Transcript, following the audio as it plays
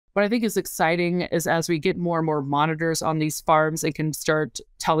what I think is exciting is as we get more and more monitors on these farms, it can start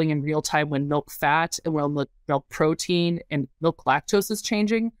telling in real time when milk fat and when milk protein and milk lactose is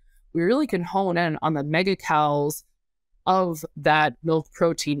changing. We really can hone in on the mega cows of that milk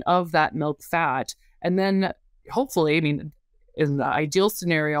protein, of that milk fat. And then hopefully, I mean, in the ideal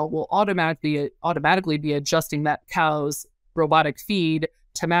scenario, we'll automatically be adjusting that cow's robotic feed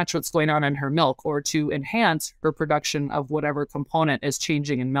to match what's going on in her milk or to enhance her production of whatever component is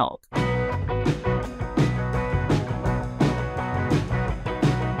changing in milk.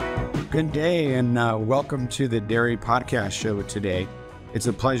 Good day and welcome to the Dairy Podcast Show today. It's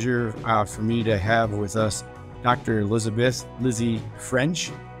a pleasure for me to have with us Dr. Lizzie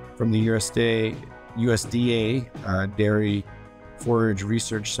French from the USDA Dairy Forage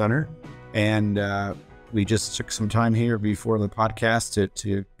Research Center. And we just took some time here before the podcast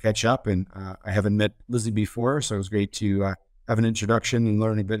to catch up. And I haven't met Lizzie before, so it was great to have an introduction and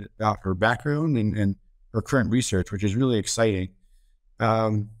learn a bit about her background and her current research, which is really exciting.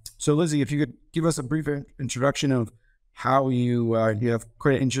 So Lizzie, if you could give us a brief introduction of how you have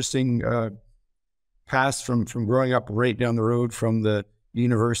quite an interesting past from growing up right down the road from the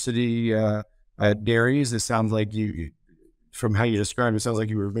university dairies. It sounds like you, from how you described it, sounds like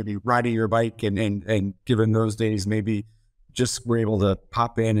you were maybe riding your bike and given those days, maybe just were able to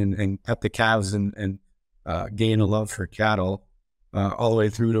pop in and pet the calves and gain a love for cattle, all the way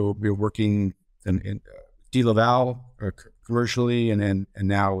through to working in De La Valle commercially and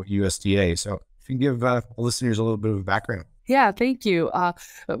now USDA. So if you can give listeners a little bit of background. Yeah, thank you.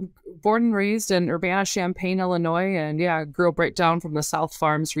 Born and raised in Urbana-Champaign, Illinois, and grew up right down from the South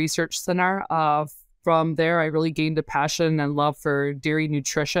Farms Research Center. From there, I really gained a passion and love for dairy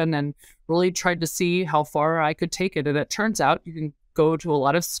nutrition and really tried to see how far I could take it. And it turns out you can go to a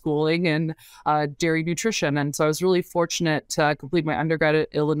lot of schooling in dairy nutrition. And so I was really fortunate to complete my undergrad at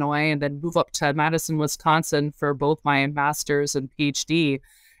Illinois and then move up to Madison, Wisconsin for both my master's and PhD.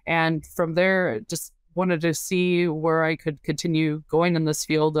 And from there, just wanted to see where I could continue going in this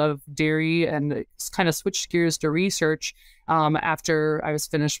field of dairy and kind of switched gears to research after I was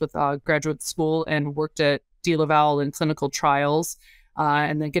finished with graduate school and worked at De La Valle in clinical trials,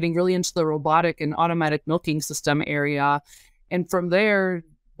 and then getting really into the robotic and automatic milking system area. And from there,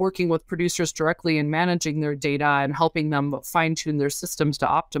 working with producers directly and managing their data and helping them fine-tune their systems to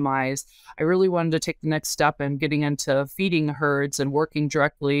optimize, I really wanted to take the next step in getting into feeding herds and working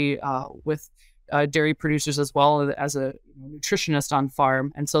directly with dairy producers as well as a nutritionist on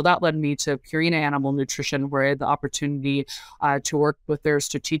farm. And so that led me to Purina Animal Nutrition, where I had the opportunity to work with their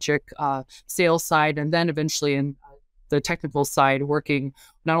strategic sales side and then eventually in the technical side, working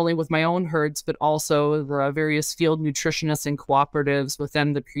not only with my own herds, but also the various field nutritionists and cooperatives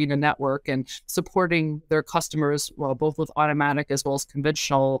within the Purina network and supporting their customers, well, both with automatic as well as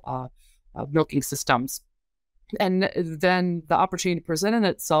conventional milking systems. And then the opportunity presented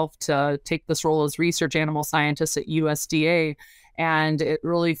itself to take this role as research animal scientist at USDA. And it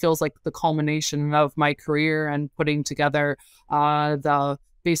really feels like the culmination of my career and putting together the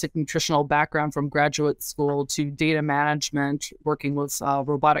basic nutritional background from graduate school to data management, working with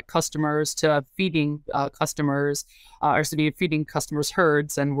robotic customers to feeding customers, feeding customers'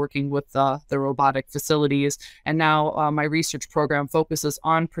 herds and working with the robotic facilities. And now my research program focuses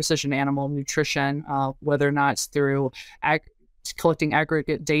on precision animal nutrition, whether or not it's through collecting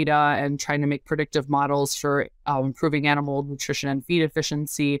aggregate data and trying to make predictive models for improving animal nutrition and feed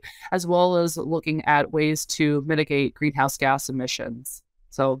efficiency, as well as looking at ways to mitigate greenhouse gas emissions.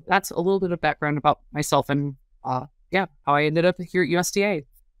 So that's a little bit of background about myself and how I ended up here at USDA.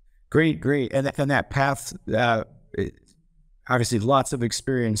 Great. And that path, obviously lots of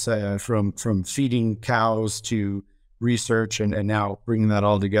experience from feeding cows to research and now bringing that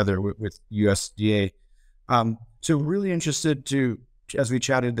all together with USDA. So really interested to, as we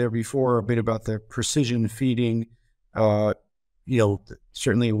chatted there before, a bit about the precision feeding,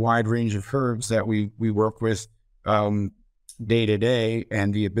 certainly a wide range of herds that we work with day to day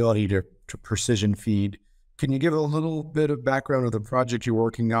and the ability to precision feed. Can you give a little bit of background of the project you're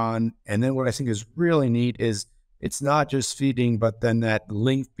working on? And then what I think is really neat is it's not just feeding, but then that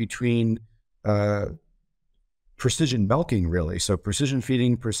link between precision milking, really. So precision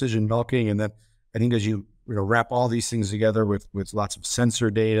feeding, precision milking, and then I think as you wrap all these things together with lots of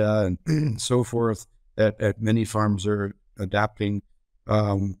sensor data and so forth that many farms are adapting,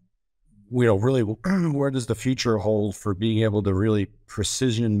 really, where does the future hold for being able to really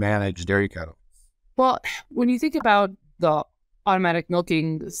precision manage dairy cattle? Well, when you think about the automatic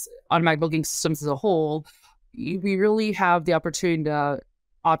milking systems as a whole, we really have the opportunity to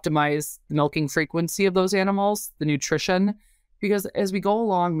optimize the milking frequency of those animals, the nutrition, because as we go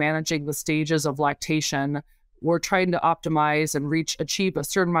along managing the stages of lactation, we're trying to optimize and achieve a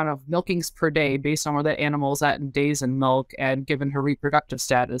certain amount of milkings per day based on where that animal's at in days in milk and given her reproductive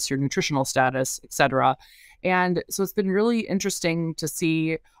status, your nutritional status, etc. And so it's been really interesting to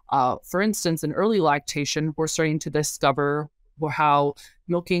see, for instance, in early lactation, we're starting to discover how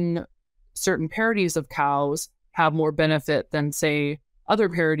milking certain parities of cows have more benefit than, say, other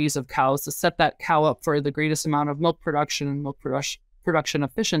parities of cows to set that cow up for the greatest amount of milk production and milk production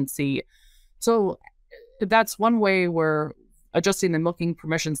efficiency. So that's one way where adjusting the milking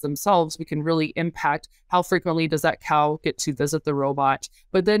permissions themselves, we can really impact how frequently does that cow get to visit the robot.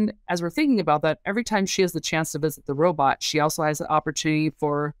 But then as we're thinking about that, every time she has the chance to visit the robot, she also has the opportunity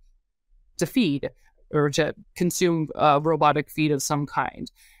to feed or to consume robotic feed of some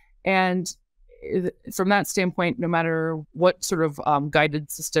kind. And from that standpoint, no matter what sort of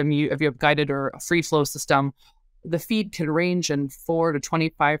guided system if you have guided or a free flow system, the feed can range in 4 to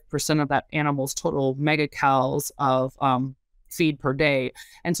 25% of that animal's total megacals of feed per day.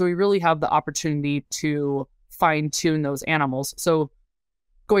 And so we really have the opportunity to fine tune those animals. So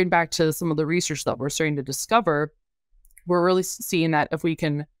going back to some of the research that we're starting to discover, we're really seeing that if we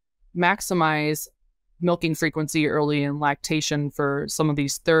can maximize milking frequency early in lactation for some of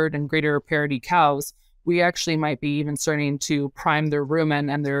these third and greater parity cows, we actually might be even starting to prime their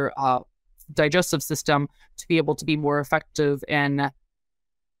rumen and their digestive system to be able to be more effective in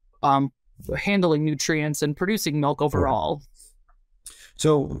handling nutrients and producing milk overall.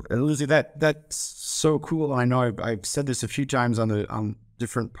 So, Lizzie, that's so cool. I know I've said this a few times on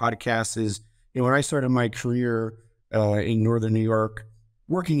different podcasts. Is when I started my career in northern New York,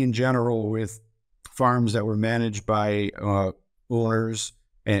 working in general with farms that were managed by owners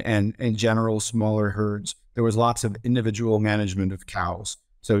and in general smaller herds, there was lots of individual management of cows.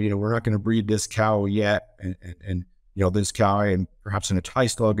 So, we're not going to breed this cow yet. And this cow and perhaps in a tie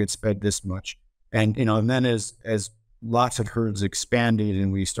stall gets fed this much. And, and then as lots of herds expanded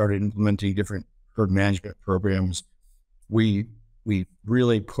and we started implementing different herd management programs, we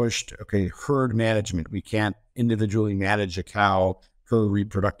really pushed, herd management. We can't individually manage a cow, her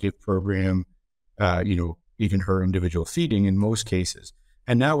reproductive program, even her individual feeding in most cases.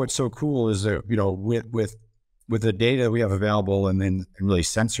 And now what's so cool is that, with the data we have available and really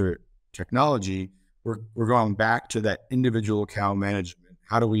sensor technology, we're going back to that individual cow management.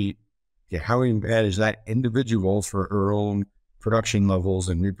 How do we manage that individual for her own production levels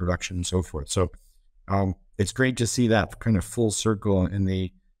and reproduction and so forth? So it's great to see that kind of full circle in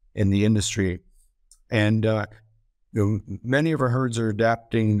the industry. And many of our herds are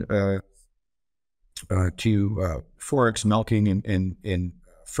adapting to 4x milking in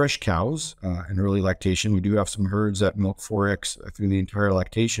fresh cows in early lactation. We do have some herds that milk 4x through the entire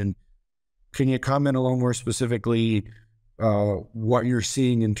lactation. Can you comment a little more specifically what you're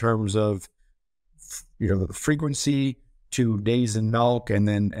seeing in terms of the frequency to days in milk and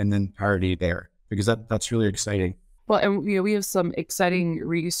then parity there? Because that's really exciting. Well, and we have some exciting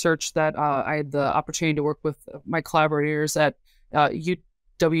research that I had the opportunity to work with my collaborators at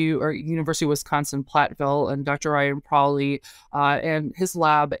University of Wisconsin Platteville and Dr. Ryan Prawley and his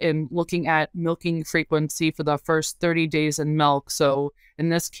lab in looking at milking frequency for the first 30 days in milk. So in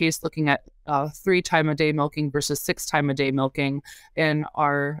this case, looking at 3 time a day milking versus 6 time a day milking in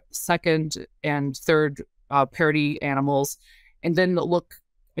our second and third parity animals, and then look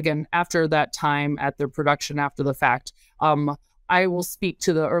again after that time at their production after the fact. I will speak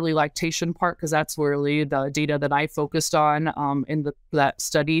to the early lactation part because that's really the data that I focused on in that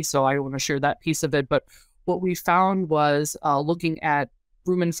study. So I want to share that piece of it. But what we found was looking at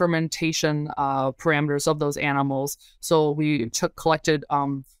rumen fermentation parameters of those animals. So we collected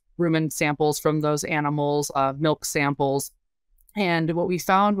rumen samples from those animals, milk samples. And what we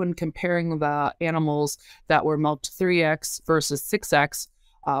found when comparing the animals that were milked 3x versus 6x,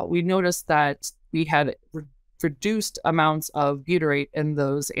 we noticed that we had reduced amounts of butyrate in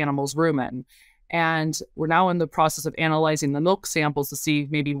those animals' rumen. And we're now in the process of analyzing the milk samples to see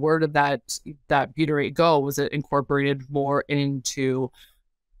maybe where did that butyrate go? Was it incorporated more into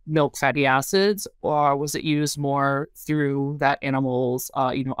milk fatty acids, or was it used more through that animal's,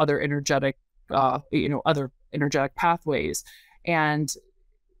 other energetic pathways? And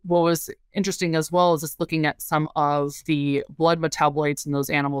what was interesting as well is just looking at some of the blood metabolites in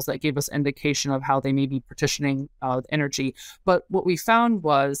those animals that gave us indication of how they may be partitioning energy. But what we found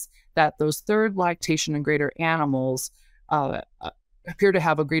was that those third lactation and greater animals appear to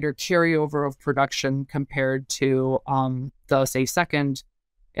have a greater carryover of production compared to the, say, second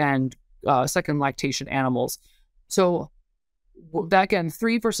lactation animals. So that again,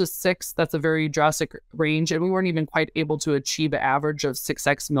 3 versus 6, that's a very drastic range. And we weren't even quite able to achieve an average of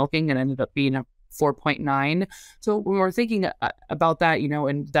 6x milking and ended up being a 4.9. So when we're thinking about that,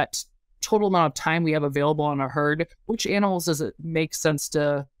 and that total amount of time we have available on a herd, which animals does it make sense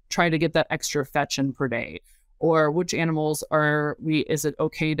to try to get that extra fetch in per day? Or which animals is it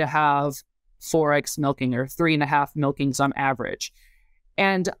okay to have 4x milking or 3.5 milkings on average?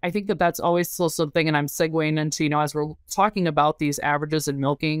 And I think that that's always still something, and I'm segueing into, as we're talking about these averages and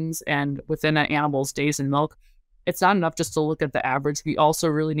milkings and within an animal's days in milk, it's not enough just to look at the average. We also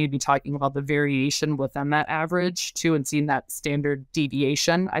really need to be talking about the variation within that average too, and seeing that standard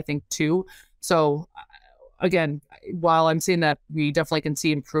deviation, I think, too. So again, while I'm seeing that we definitely can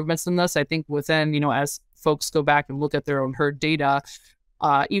see improvements in this, I think within, as folks go back and look at their own herd data,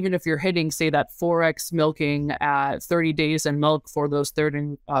 even if you're hitting, say, that 4x milking at 30 days in milk for those third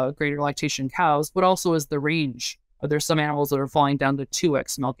and greater lactation cows, but also is the range. There's some animals that are falling down to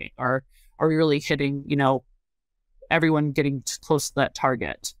 2x milking. Are we really hitting, everyone getting close to that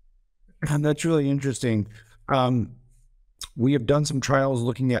target? And that's really interesting. We have done some trials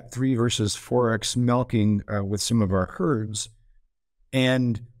looking at 3 versus 4x milking with some of our herds.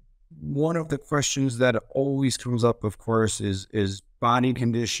 And one of the questions that always comes up, of course, is body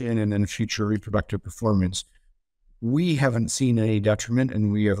condition and then future reproductive performance. We haven't seen any detriment,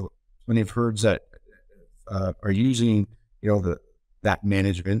 and we have plenty of herds that are using, that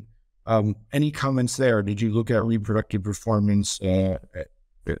management. Any comments there? Did you look at reproductive performance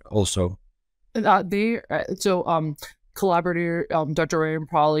also? Collaborator, Dr. Ray and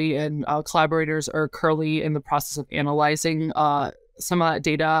Prawley and collaborators are currently in the process of analyzing some of that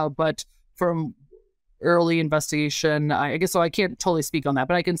data, but from early investigation, I guess, so I can't totally speak on that,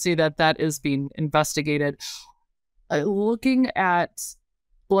 but I can see that that is being investigated. Looking at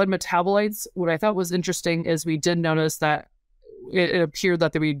blood metabolites, what I thought was interesting is we did notice that it appeared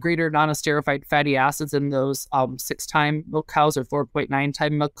that there would be greater non-esterified fatty acids in those 6-time milk cows or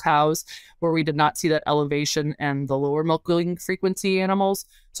 4.9-time milk cows, where we did not see that elevation in the lower milking frequency animals.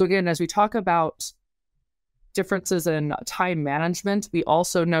 So again, as we talk about differences in time management, we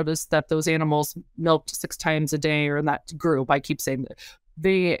also noticed that those animals milked 6 times a day, or in that group, I keep saying that,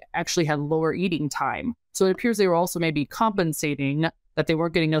 they actually had lower eating time. So it appears they were also maybe compensating that they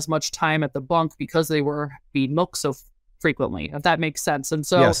weren't getting as much time at the bunk because they were being milked so frequently, if that makes sense. And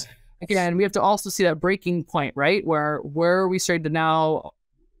so yes, again, we have to also see that breaking point, right? Where we started to now,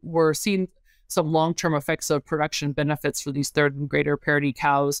 we're seeing some long-term effects of production benefits for these third and greater parity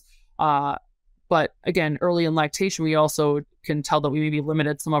cows. But again, early in lactation, we also can tell that we maybe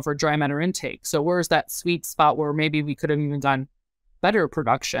limited some of our dry matter intake. So where's that sweet spot where maybe we could have even done better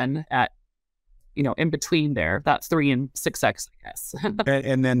production at, in between there, that 3 and 6x, I guess.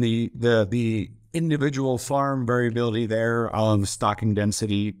 and then the individual farm variability there on stocking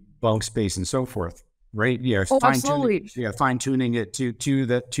density, bunk space, and so forth, right? Yeah, fine tuning it to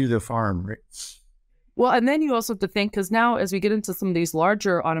the farm, right? Well, and then you also have to think, because now as we get into some of these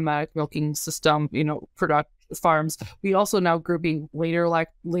larger automatic milking system, product farms, we also now grouping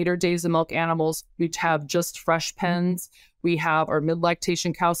later days of milk animals. We have just fresh pens. We have our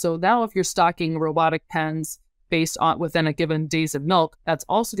mid-lactation cows. So now if you're stocking robotic pens based on within a given days of milk, that's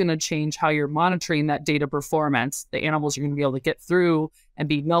also going to change how you're monitoring that data performance. The animals you're going to be able to get through and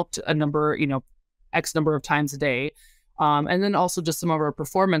be milked a number, X number of times a day. And then also just some of our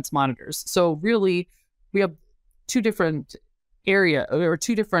performance monitors. So really, we have two different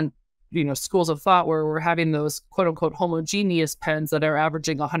schools of thought where we're having those quote unquote homogeneous pens that are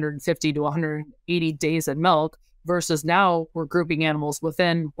averaging 150 to 180 days in milk, versus now we're grouping animals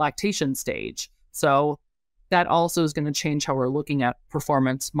within lactation stage. So that also is going to change how we're looking at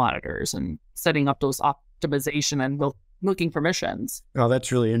performance monitors and setting up those optimization and milking permissions. Oh,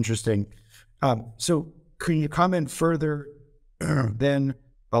 that's really interesting. So can you comment further? Then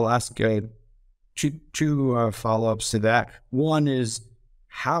I'll ask two follow-ups to that. One is,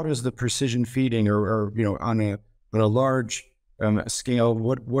 how does the precision feeding or on a large scale,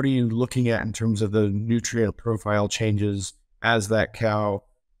 what are you looking at in terms of the nutrient profile changes as that cow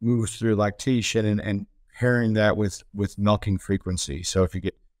moves through lactation, and pairing that with milking frequency? So if you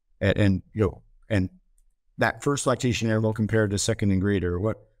get and that first lactation interval compared to second and greater,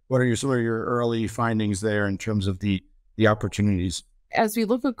 what are some of your early findings there in terms of the opportunities? As we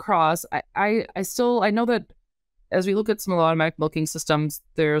look across, I know that as we look at some of the automatic milking systems,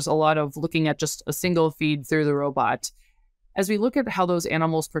 there's a lot of looking at just a single feed through the robot. As we look at how those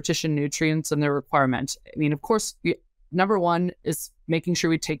animals partition nutrients and their requirement, I mean, of course, number one is making sure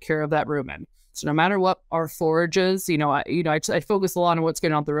we take care of that rumen. So no matter what our forage is, I focus a lot on what's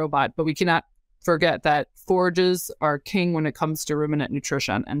going on with the robot, but we cannot forget that forages are king when it comes to ruminant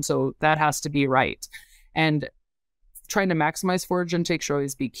nutrition. And so that has to be right. And trying to maximize forage intake should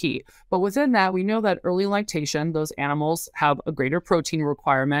always be key. But within that, we know that early lactation, those animals have a greater protein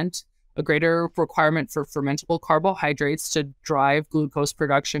requirement, a greater requirement for fermentable carbohydrates to drive glucose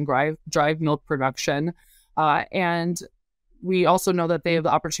production, drive milk production. And we also know that they have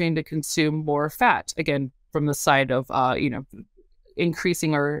the opportunity to consume more fat, again, from the side of,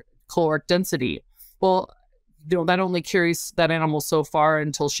 increasing our caloric density. Well, that only carries that animal so far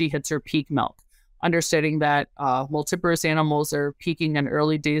until she hits her peak milk. Understanding that multiparous animals are peaking in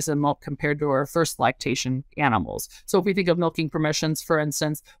early days of milk compared to our first lactation animals. So if we think of milking permissions, for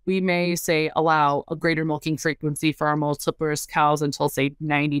instance, we may say allow a greater milking frequency for our multiparous cows until, say,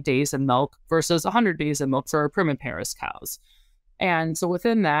 90 days in milk versus 100 days in milk for our primiparous cows. And so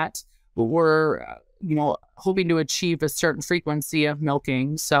within that, we're hoping to achieve a certain frequency of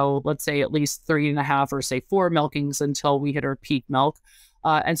milking. So let's say at least 3.5 or say 4 milkings until we hit our peak milk.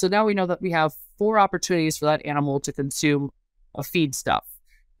 And so now we know that we have 4 opportunities for that animal to consume a feed stuff.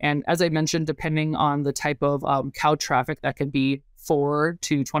 And as I mentioned, depending on the type of cow traffic, that can be 4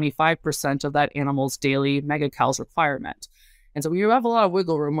 to 25% of that animal's daily megacals requirement. And so we have a lot of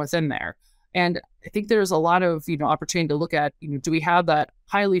wiggle room within there. And I think there's a lot of, opportunity to look at, do we have that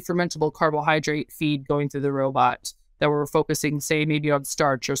highly fermentable carbohydrate feed going through the robot that we're focusing, say, maybe on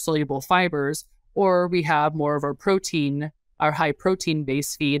starch or soluble fibers, or we have more of our protein, our high protein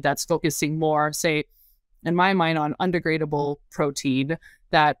based feed that's focusing more, say, in my mind, on undegradable protein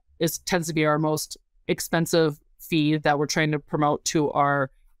that tends to be our most expensive feed that we're trying to promote to our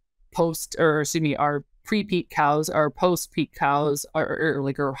our pre-peak cows, our post-peak cows,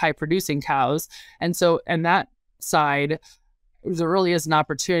 or high producing cows. And so, and that side, there really is an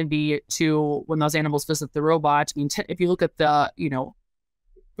opportunity to, when those animals visit the robot, if you look at the,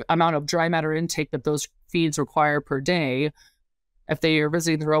 amount of dry matter intake that those feeds require per day, if they are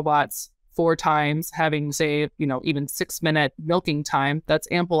visiting the robots 4 times, having, say, even 6-minute milking time, that's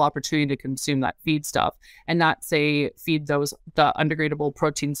ample opportunity to consume that feed stuff and not, say, feed the undegradable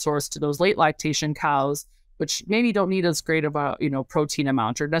protein source to those late lactation cows, which maybe don't need as great of a, protein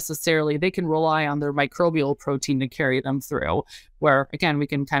amount, or necessarily they can rely on their microbial protein to carry them through, where, again, we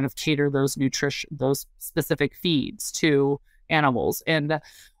can kind of cater those specific feeds to animals. And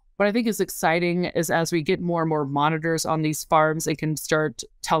what I think is exciting is as we get more and more monitors on these farms, they can start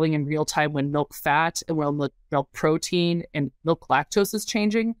telling in real time when milk fat and when milk protein and milk lactose is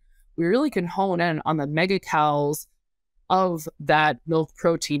changing. We really can hone in on the megacals of that milk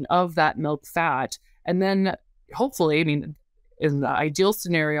protein, of that milk fat. And then hopefully, in the ideal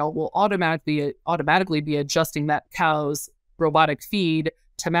scenario, we'll automatically be adjusting that cow's robotic feed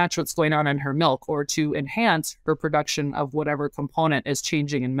to match what's going on in her milk, or to enhance her production of whatever component is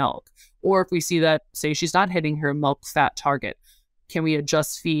changing in milk. Or if we see that, say, she's not hitting her milk fat target, can we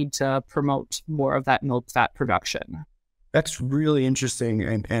adjust feed to promote more of that milk fat production? That's really interesting.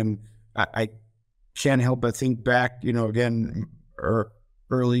 And I can't help but think back, again,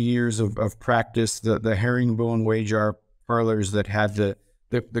 early years of practice, the herringbone wage jar parlors that had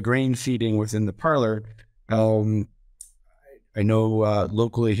the grain feeding within the parlor. I know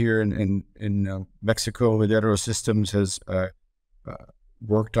locally here in Mexico, Madero Systems has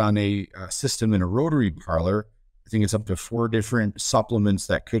worked on a system in a rotary parlor. I think it's up to 4 different supplements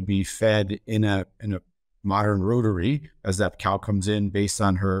that could be fed in a modern rotary as that cow comes in based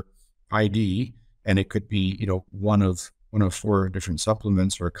on her ID, and it could be one of 4 different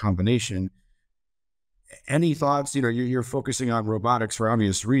supplements or a combination. Any thoughts? You're focusing on robotics for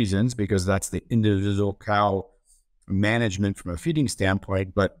obvious reasons because that's the individual cow management from a feeding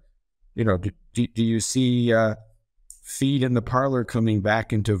standpoint, but do you see feed in the parlor coming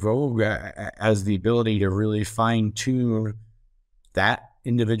back into vogue as the ability to really fine-tune that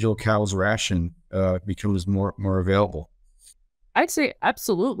individual cow's ration becomes more available? I'd say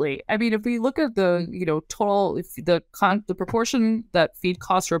absolutely. If we look at the total, the proportion that feed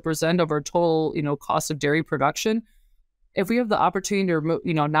costs represent of our total cost of dairy production, if we have the opportunity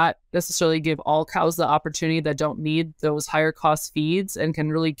to not necessarily give all cows the opportunity that don't need those higher cost feeds and can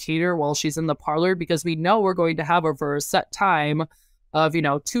really cater while she's in the parlor, because we know we're going to have her for a set time of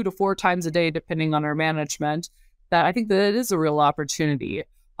 2 to 4 times a day, depending on our management, that I think that it is a real opportunity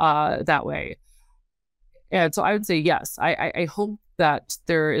that way. And so I would say yes. I hope that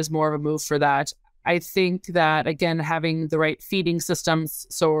there is more of a move for that. I think that, again, having the right feeding systems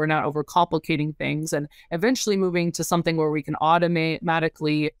so we're not overcomplicating things, and eventually moving to something where we can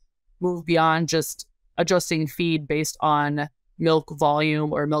automatically move beyond just adjusting feed based on milk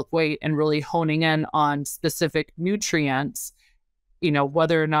volume or milk weight and really honing in on specific nutrients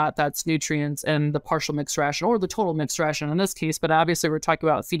whether or not that's nutrients and the partial mixed ration or the total mixed ration in this case. But obviously we're talking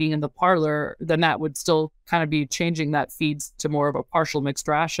about feeding in the parlor, then that would still kind of be changing that feeds to more of a partial mixed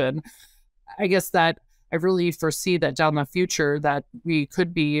ration. I guess that I really foresee that down the future that we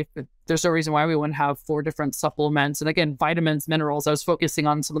could be, there's no reason why we wouldn't have 4 different supplements. And again, vitamins, minerals, I was focusing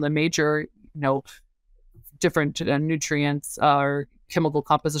on some of the major, different nutrients or chemical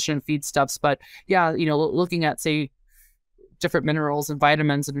composition feedstuffs. But yeah, looking at, say, different minerals and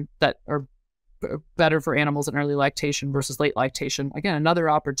vitamins and that are better for animals in early lactation versus late lactation. Again, another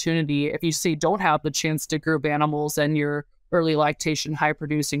opportunity. If you say don't have the chance to group animals in your early lactation, high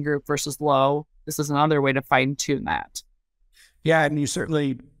producing group versus low, this is another way to fine tune that. Yeah. And you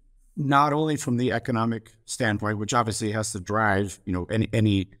certainly, not only from the economic standpoint, which obviously has to drive,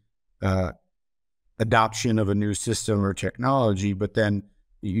 any adoption of a new system or technology, but then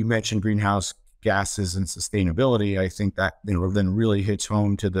you mentioned greenhouse gases and sustainability. I think that then really hits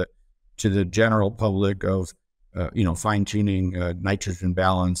home to the general public of fine tuning nitrogen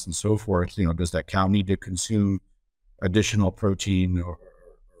balance and so forth. Does that cow need to consume additional protein or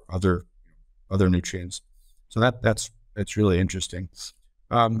other nutrients? So that's really interesting.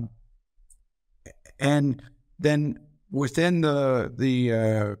 And then within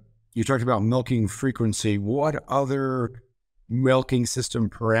the you talked about milking frequency. What other milking system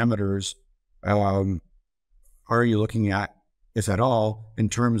parameters are you looking at, if at all, in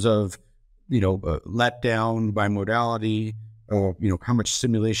terms of, let down by modality, or, how much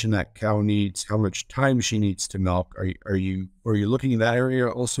stimulation that cow needs, how much time she needs to milk? Are you looking at that area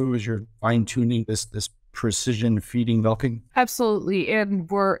also as you're fine tuning this precision feeding milking? Absolutely. And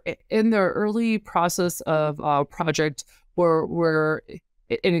we're in the early process of project where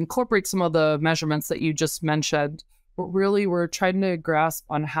it incorporates some of the measurements that you just mentioned. But really, we're trying to grasp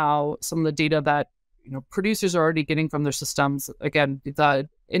on how some of the data that producers are already getting from their systems, again, the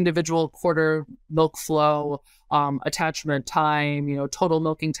individual quarter milk flow, attachment time, total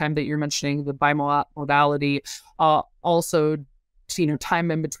milking time that you're mentioning, the bimodality, also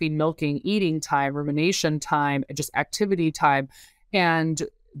time in between milking, eating time, rumination time, and just activity time, and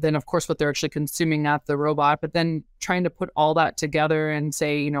then of course what they're actually consuming at the robot. But then trying to put all that together and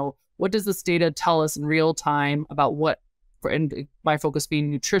say, what does this data tell us in real time about what, and my focus being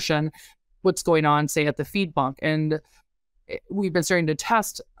nutrition, what's going on, say, at the feed bunk. And we've been starting to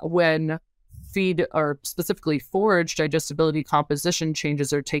test when feed, or specifically forage digestibility composition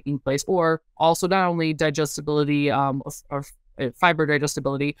changes are taking place, or also not only digestibility or fiber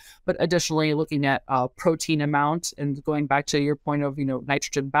digestibility, but additionally looking at protein amount and going back to your point of,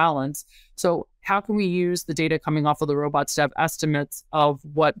 nitrogen balance. So how can we use the data coming off of the robots to have estimates of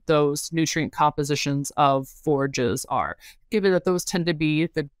what those nutrient compositions of forages are, given that those tend to be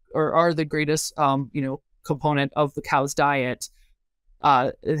are the greatest, component of the cow's diet.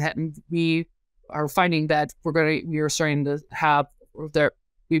 We are finding that we are starting to have there.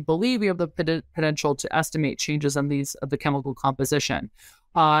 We believe we have the potential to estimate changes in the chemical composition.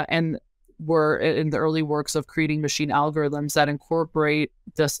 And we're in the early works of creating machine algorithms that incorporate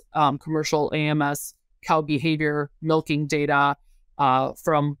this commercial AMS cow behavior milking data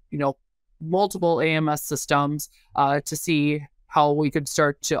from, multiple AMS systems to see how we could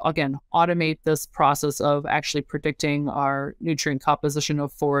start to, again, automate this process of actually predicting our nutrient composition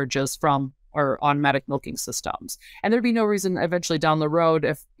of forages from our automatic milking systems. And there'd be no reason eventually down the road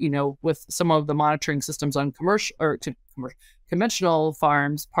if, with some of the monitoring systems on conventional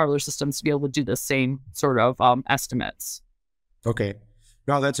farms, parlor systems, to be able to do the same sort of estimates. Okay.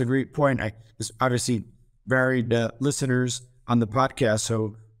 No, that's a great point. There's obviously varied listeners on the podcast.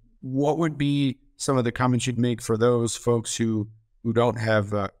 So what would be some of the comments you'd make for those folks who don't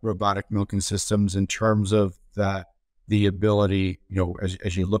have robotic milking systems in terms of the ability,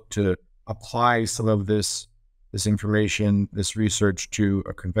 as you look to apply some of this information, this research to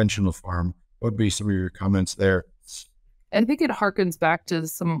a conventional farm? What would be some of your comments there? I think it harkens back to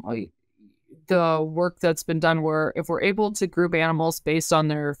some the work that's been done where if we're able to group animals based on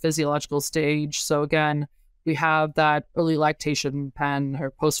their physiological stage. So again, we have that early lactation pen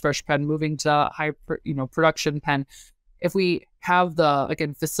or post-fresh pen moving to high, production pen. If we have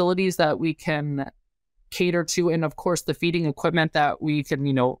again, facilities that we can cater to, and of course the feeding equipment that we can,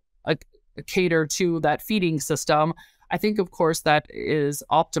 cater to that feeding system, I think of course that is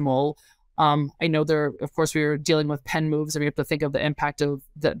optimal. I know of course we were dealing with pen moves and we have to think of the impact of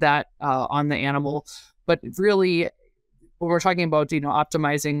that on the animal, but really when we're talking about,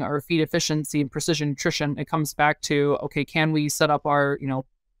 optimizing our feed efficiency and precision nutrition, it comes back to, okay, can we set up our,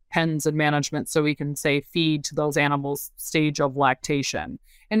 pens and management so we can say feed to those animals stage of lactation?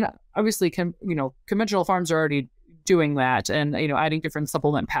 And obviously conventional farms are already doing that and, adding different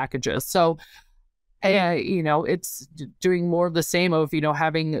supplement packages. So, it's doing more of the same of,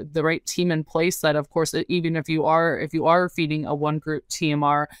 having the right team in place that, of course, even if you are feeding a one group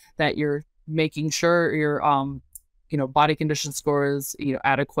TMR, that you're making sure your, body condition score is,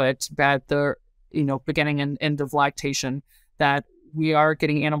 adequate, that the, beginning and end of lactation, that we are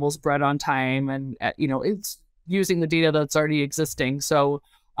getting animals bred on time and, it's using the data that's already existing. So,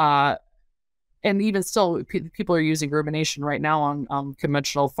 and even still, people are using rumination right now on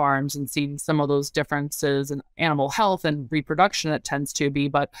conventional farms and seeing some of those differences in animal health and reproduction. It tends to be,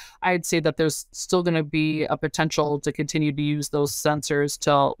 but I'd say that there's still going to be a potential to continue to use those sensors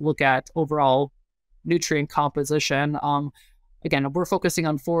to look at overall nutrient composition. Again, we're focusing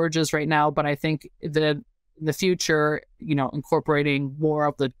on forages right now, but I think that in the future, incorporating more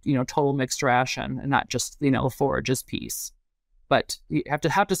of the total mixed ration and not just the forages piece. But you have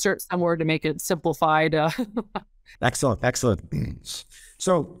to start somewhere to make it simplified. Excellent.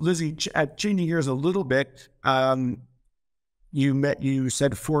 So, Lizzie, changing gears a little bit, you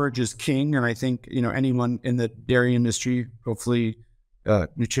said forage is king, and I think anyone in the dairy industry, hopefully,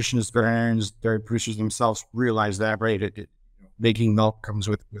 nutritionists, veterinarians, dairy producers themselves realize that, right? Making milk comes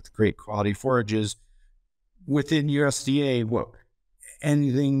with great quality forages. Within USDA,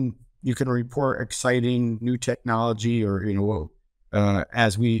 anything you can report exciting new technology or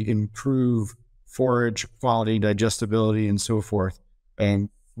as we improve forage quality, digestibility, and so forth. And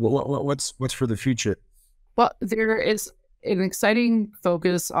what's for the future? Well, there is an exciting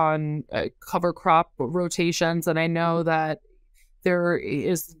focus on cover crop rotations, and I know that there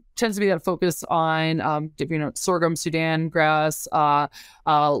tends to be that focus on sorghum, Sudan grass,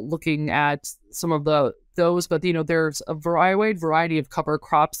 looking at some of those, but there's a wide variety of cover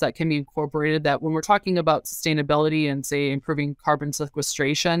crops that can be incorporated, that when we're talking about sustainability and, say, improving carbon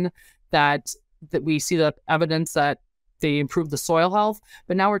sequestration, that we see the evidence that they improve the soil health.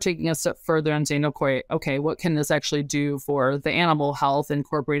 But now we're taking a step further and saying, okay, what can this actually do for the animal health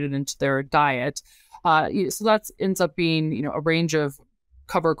incorporated into their diet? So that ends up being a range of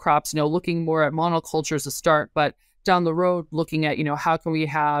cover crops, looking more at monocultures to start, but down the road looking at how can we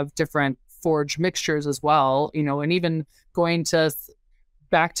have different forage mixtures as well, and even going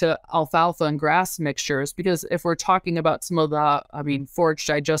back to alfalfa and grass mixtures, because if we're talking about some of the,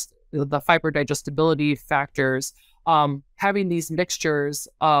 the fiber digestibility factors, having these mixtures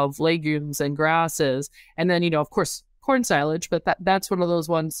of legumes and grasses, and then, of course, corn silage, but that's one of those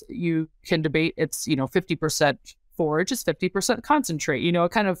ones you can debate. It's, 50% forage is 50% concentrate,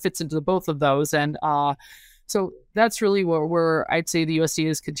 it kind of fits into both of those. And, so that's really what I'd say the USDA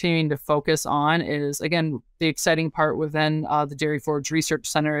is continuing to focus on is, again, the exciting part within the Dairy Forage Research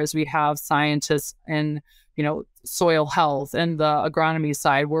Center is we have scientists in, soil health and the agronomy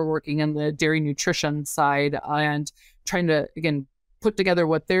side. We're working in the dairy nutrition side and trying to, again, put together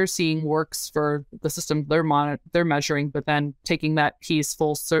what they're seeing works for the system they're measuring, but then taking that piece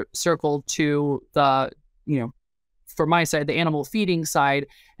full circle to the, for my side, the animal feeding side,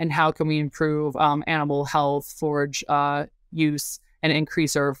 and how can we improve animal health, forage use, and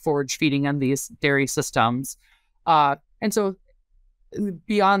increase our forage feeding in these dairy systems. And so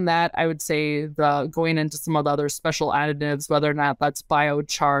beyond that, I would say going into some of the other special additives, whether or not that's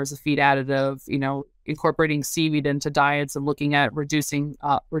biochar as a feed additive, incorporating seaweed into diets and looking at reducing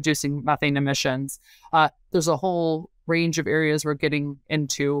methane emissions. There's a whole range of areas we're getting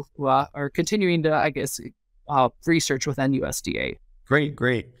into or continuing to, I guess, research within USDA.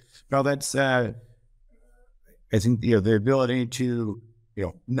 Great. Well, that's I think the ability to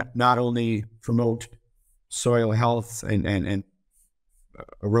not only promote soil health and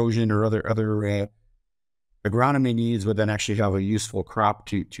erosion or other agronomy needs, but then actually have a useful crop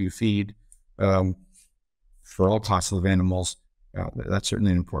to feed for all classes of animals. That's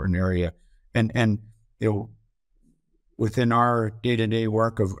certainly an important area. And within our day-to-day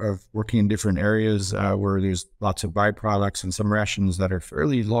work of working in different areas where there's lots of byproducts and some rations that are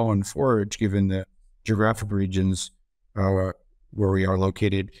fairly low in forage, given the geographic regions where we are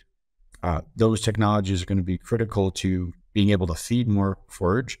located, those technologies are going to be critical to being able to feed more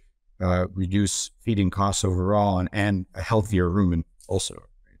forage, reduce feeding costs overall, and a healthier rumen also.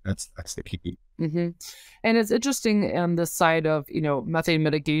 That's the key. Mm-hmm. And it's interesting on the side of, methane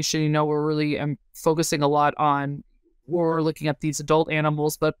mitigation, we're really focusing a lot on, we're looking at these adult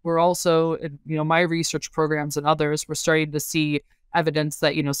animals, but we're also, my research programs and others, we're starting to see evidence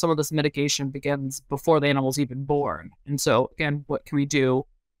that, some of this mitigation begins before the animal's even born. And so again, what can we do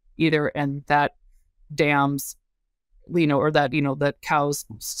either in that dams, or that, that cow's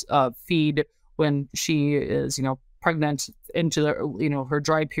feed when she is, pregnant into the, her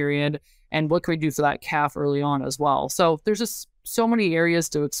dry period, and what can we do for that calf early on as well. So there's just so many areas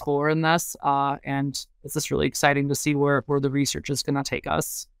to explore in this, and it's just really exciting to see where the research is going to take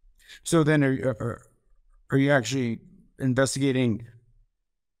us. So then are you actually investigating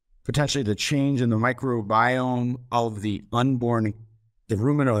potentially the change in the microbiome of the rumen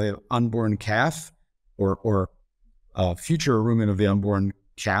of the unborn calf, or future rumen of the unborn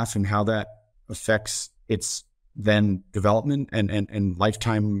calf, and how that affects its then development and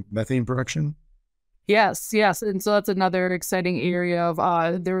lifetime methane production? Yes. And so that's another exciting area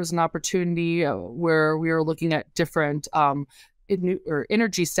of, there was an opportunity where we were looking at different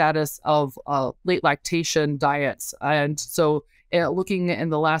energy status of late lactation diets. And so looking in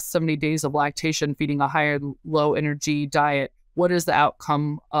the last 70 days of lactation, feeding a high and low energy diet, what is the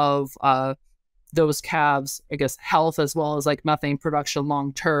outcome of those calves, I guess, health as well as like methane production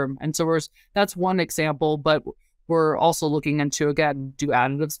long term. And so that's one example, but we're also looking into, again, do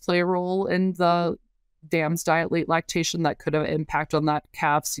additives play a role in the dams diet late lactation that could have impact on that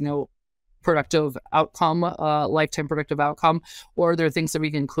calf's, productive outcome, lifetime productive outcome, or are there things that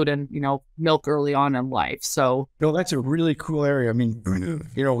we can include in, milk early on in life? So, that's a really cool area. I mean,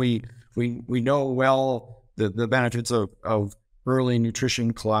 we know well the benefits of early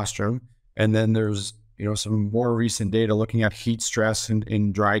nutrition colostrum. And then there's, some more recent data looking at heat stress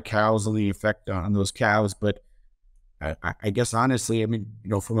in dry cows and the effect on those calves. But I guess, honestly, I mean,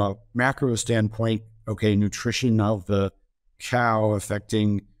 from a macro standpoint, okay, nutrition of the cow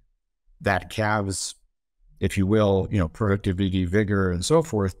affecting that calf's, if you will, productivity, vigor, and so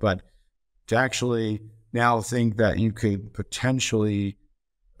forth. But to actually now think that you could potentially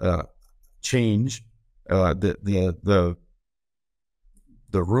change the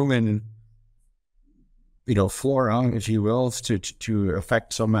rumen, flora, if you will, to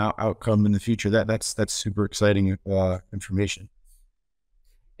affect some outcome in the future. That's super exciting information.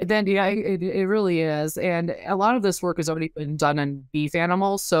 And then, yeah, it really is. And a lot of this work has already been done in beef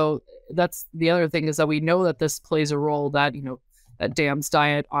animals. So that's the other thing, is that we know that this plays a role, that, that dams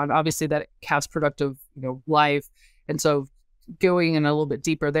diet on obviously that calf's productive, life. And so going in a little bit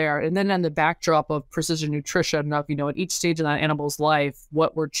deeper there. And then on the backdrop of precision nutrition of, at each stage of that animal's life,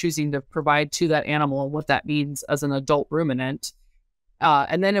 what we're choosing to provide to that animal and what that means as an adult ruminant.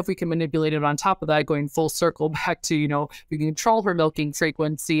 And then if we can manipulate it on top of that, going full circle back to, we can control her milking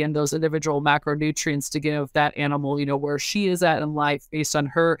frequency and those individual macronutrients to give that animal, where she is at in life based on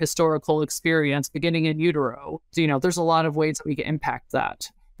her historical experience beginning in utero. So, there's a lot of ways that we can impact that.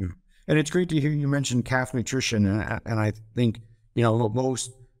 And it's great to hear you mention calf nutrition. And I think,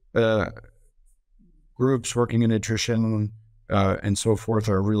 most groups working in nutrition and so forth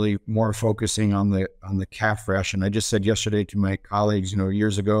are really more focusing on the calf ration. I just said yesterday to my colleagues,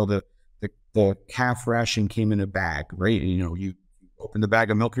 years ago, the calf ration came in a bag, right? You open the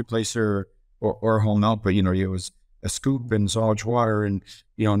bag of milk replacer or whole milk, but, it was a scoop and so much water. And,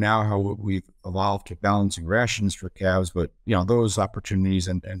 now how we've evolved to balancing rations for calves, but, those opportunities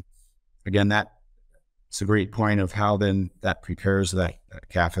and again, that's a great point of how then that prepares that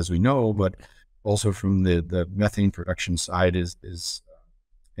calf, as we know, but also from the methane production side is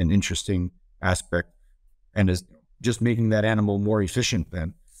an interesting aspect, and is just making that animal more efficient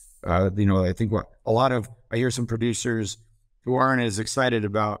then. I think I hear some producers who aren't as excited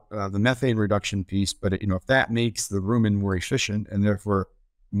about the methane reduction piece, but if that makes the rumen more efficient and therefore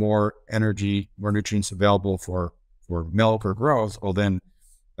more energy, more nutrients available for milk or growth, well, then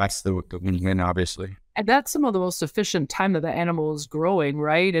that's the win-win, obviously. And that's some of the most efficient time that the animal is growing,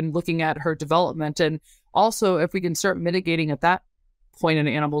 right? And looking at her development. And also, if we can start mitigating at that point in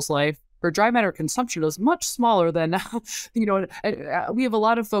an animal's life, her dry matter consumption is much smaller than, we have a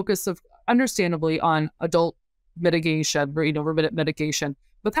lot of focus of, understandably, on adult mitigation, ruminant mitigation,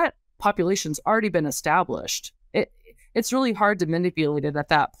 but that population's already been established. It's really hard to manipulate it at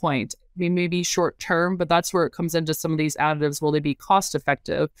that point. I mean, maybe short term, but that's where it comes into some of these additives. Will they be cost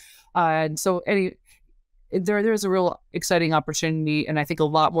effective? And so there's a real exciting opportunity, and I think a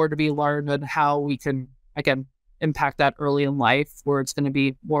lot more to be learned on how we can, again, impact that early in life, where it's going to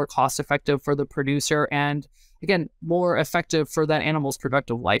be more cost effective for the producer and, again, more effective for that animal's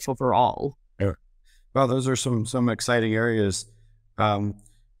productive life overall. Yeah. Well, those are some exciting areas.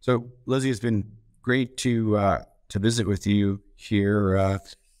 So Lizzie, it's been great to visit with you here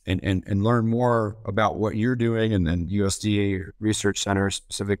and learn more about what you're doing, and then USDA Research Center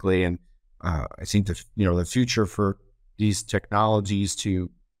specifically. And I think the future for these technologies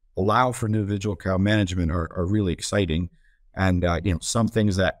to allow for individual cow management are really exciting. And some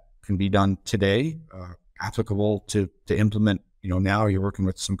things that can be done today, applicable to implement. Now you're working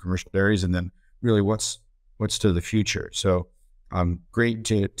with some commercial dairies, and then really what's to the future. So great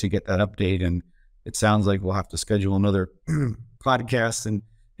to get that update. And it sounds like we'll have to schedule another podcast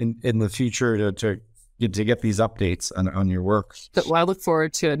in the future to get these updates on your work. Well, I look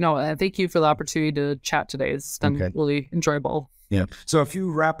forward to it. No, and thank you for the opportunity to chat today. It's been really enjoyable. Yeah. So a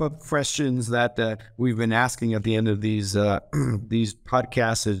few wrap up questions that we've been asking at the end of these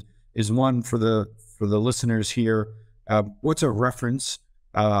podcasts is one for the listeners here. What's a reference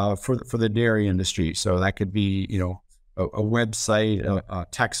for the dairy industry? So that could be, a website, a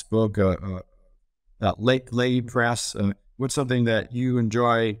textbook, a lay press. What's something that you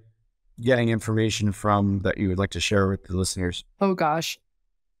enjoy getting information from that you would like to share with the listeners? Oh gosh,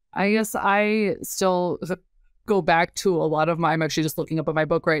 I guess I still go back to a lot of I'm actually just looking up at my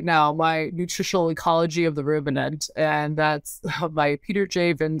book right now, my Nutritional Ecology of the Ruminant, and that's my Peter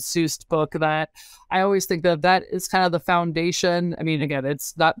J. Van Soest book. That I always think that is kind of the foundation. I mean, again,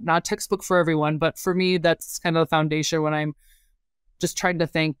 it's not a textbook for everyone, but for me, that's kind of the foundation when I'm just trying to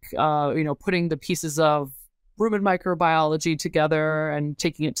think, putting the pieces of rumen microbiology together and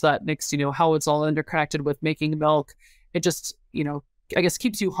taking it to that next, how it's all interconnected with making milk. It just, I guess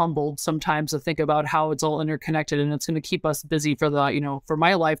keeps you humbled sometimes to think about how it's all interconnected, and it's going to keep us busy for the, for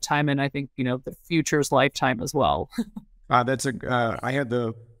my lifetime, and I think, the future's lifetime as well. I had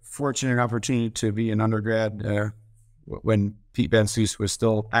the fortunate opportunity to be an undergrad when Pete Van Soest was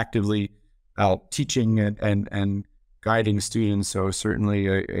still actively out teaching and guiding students. So certainly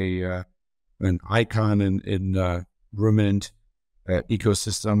an icon in ruminant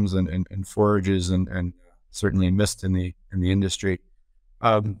ecosystems and forages and certainly missed in the industry.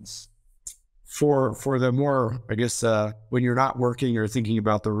 For the more, I guess, when you're not working or thinking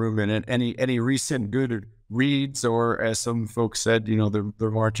about the ruminant, any recent good reads, or as some folks said,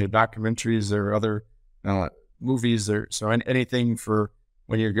 they're more into documentaries or other movies, or so anything for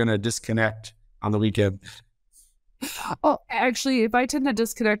when you're going to disconnect on the weekend? Oh, actually, if I tend to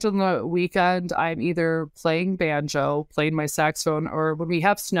disconnect on the weekend, I'm either playing banjo, playing my saxophone, or when we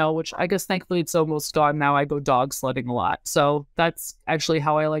have snow, which I guess thankfully it's almost gone now, I go dog sledding a lot. So that's actually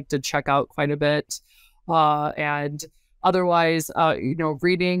how I like to check out quite a bit. And otherwise,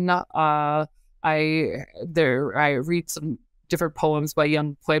 reading, I read some different poems by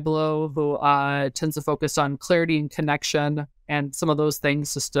young Pueblo, who tends to focus on clarity and connection, and some of those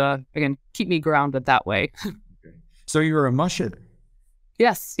things just to, again, keep me grounded that way. So you're a musher?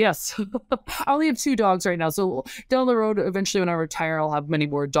 Yes. I only have 2 dogs right now. So down the road, eventually when I retire, I'll have many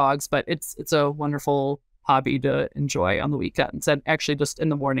more dogs, but it's a wonderful hobby to enjoy on the weekends, and actually just in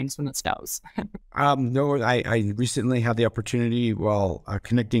the mornings when it snows. No, I recently had the opportunity while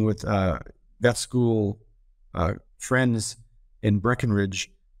connecting with vet school friends in Breckenridge.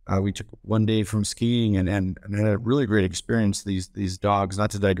 We took one day from skiing and had a really great experience. These dogs,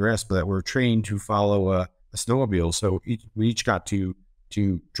 not to digress, but were trained to follow a snowmobile. So we each got to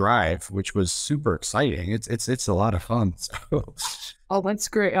drive, which was super exciting. It's a lot of fun. So. Oh, that's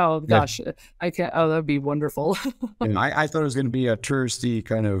great. Oh gosh, yeah. I can't. Oh, that'd be wonderful. And I thought it was going to be a touristy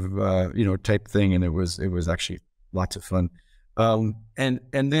kind of type thing, and it was actually lots of fun. And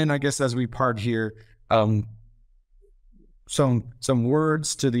then I guess as we part here, some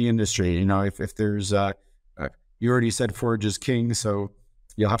words to the industry. If there's you already said forage is king, so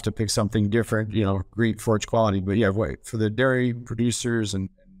you'll have to pick something different. Great forage quality, but yeah, for the dairy producers and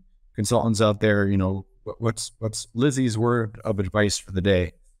consultants out there, what's Lizzie's word of advice for the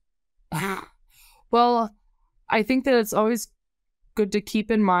day? Well, I think that it's always good to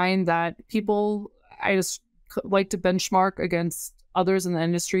keep in mind that I just like to benchmark against others in the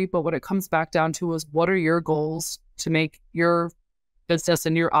industry, but what it comes back down to is, what are your goals to make your business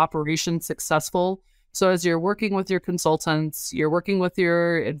and your operation successful? So as you're working with your consultants, you're working with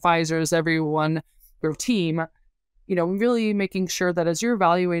your advisors, everyone, your team, really making sure that as you're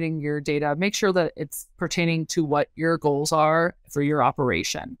evaluating your data, make sure that it's pertaining to what your goals are for your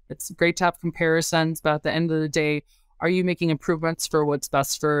operation. It's great to have comparisons, but at the end of the day, are you making improvements for what's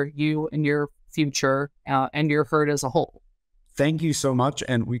best for you and your future and your herd as a whole? Thank you so much.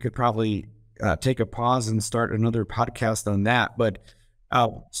 And we could probably take a pause and start another podcast on that. But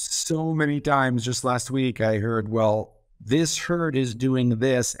so many times just last week, I heard, well, this herd is doing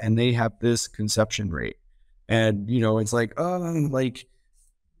this and they have this conception rate. And, it's like,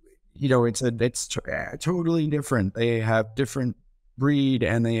 it's totally different. They have different breed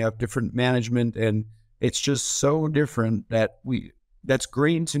and they have different management. And it's just so different that's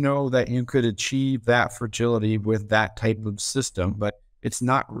great to know that you could achieve that fertility with that type of system, but it's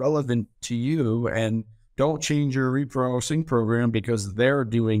not relevant to you. And don't change your reprocessing program because they're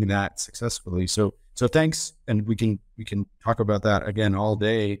doing that successfully. So thanks. And we can talk about that again all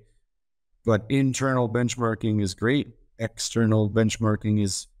day, but internal benchmarking is great. external benchmarking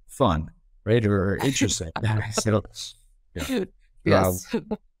is fun, right? Or interesting. So, yeah. Yes.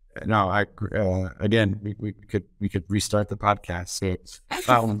 No, again, we could restart the podcast.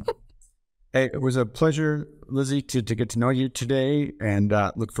 So, hey, it was a pleasure, Lizzie, to get to know you today, and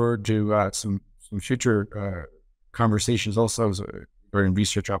look forward to some future conversations also regarding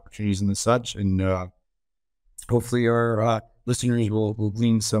research opportunities and such. And hopefully our listeners will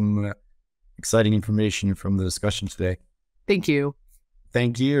glean some exciting information from the discussion today. Thank you.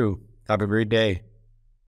 Thank you. Have a great day.